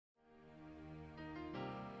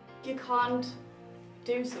You can't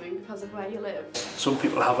do something because of where you live. Some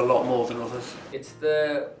people have a lot more than others. It's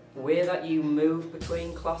the way that you move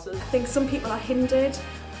between classes. I think some people are hindered,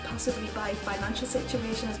 possibly by financial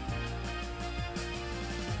situations.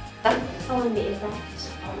 I want to be a vet.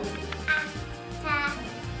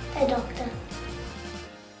 A doctor.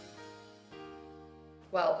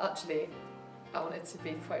 Well, actually, I wanted to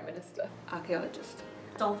be Prime Minister. Archaeologist.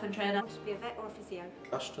 Dolphin trainer. I want to be a vet or a physio.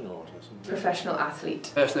 Astronaut or something. Professional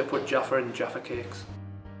athlete. Personally, I put Jaffa in Jaffa cakes.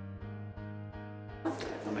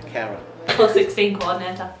 I'm a carer. Plus 16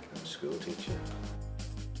 coordinator. I'm a school teacher.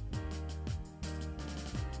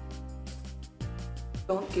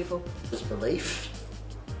 Don't give up. There's belief.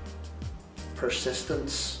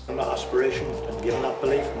 Persistence. And that aspiration and giving that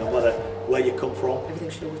belief, no matter where you come from. Everything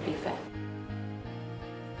should always be fair.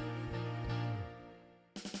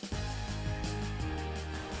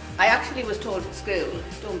 I actually was told at school,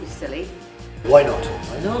 don't be silly. Why not?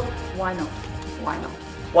 Why not? Why not? Why not?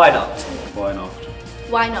 Why not? Why not?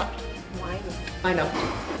 Why not? Why not? I know.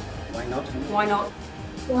 Why not? Why not?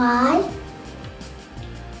 Why?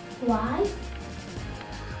 Why?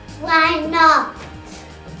 Why not?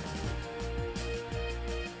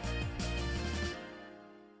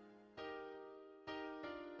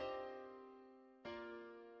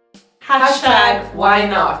 Hashtag why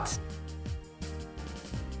not?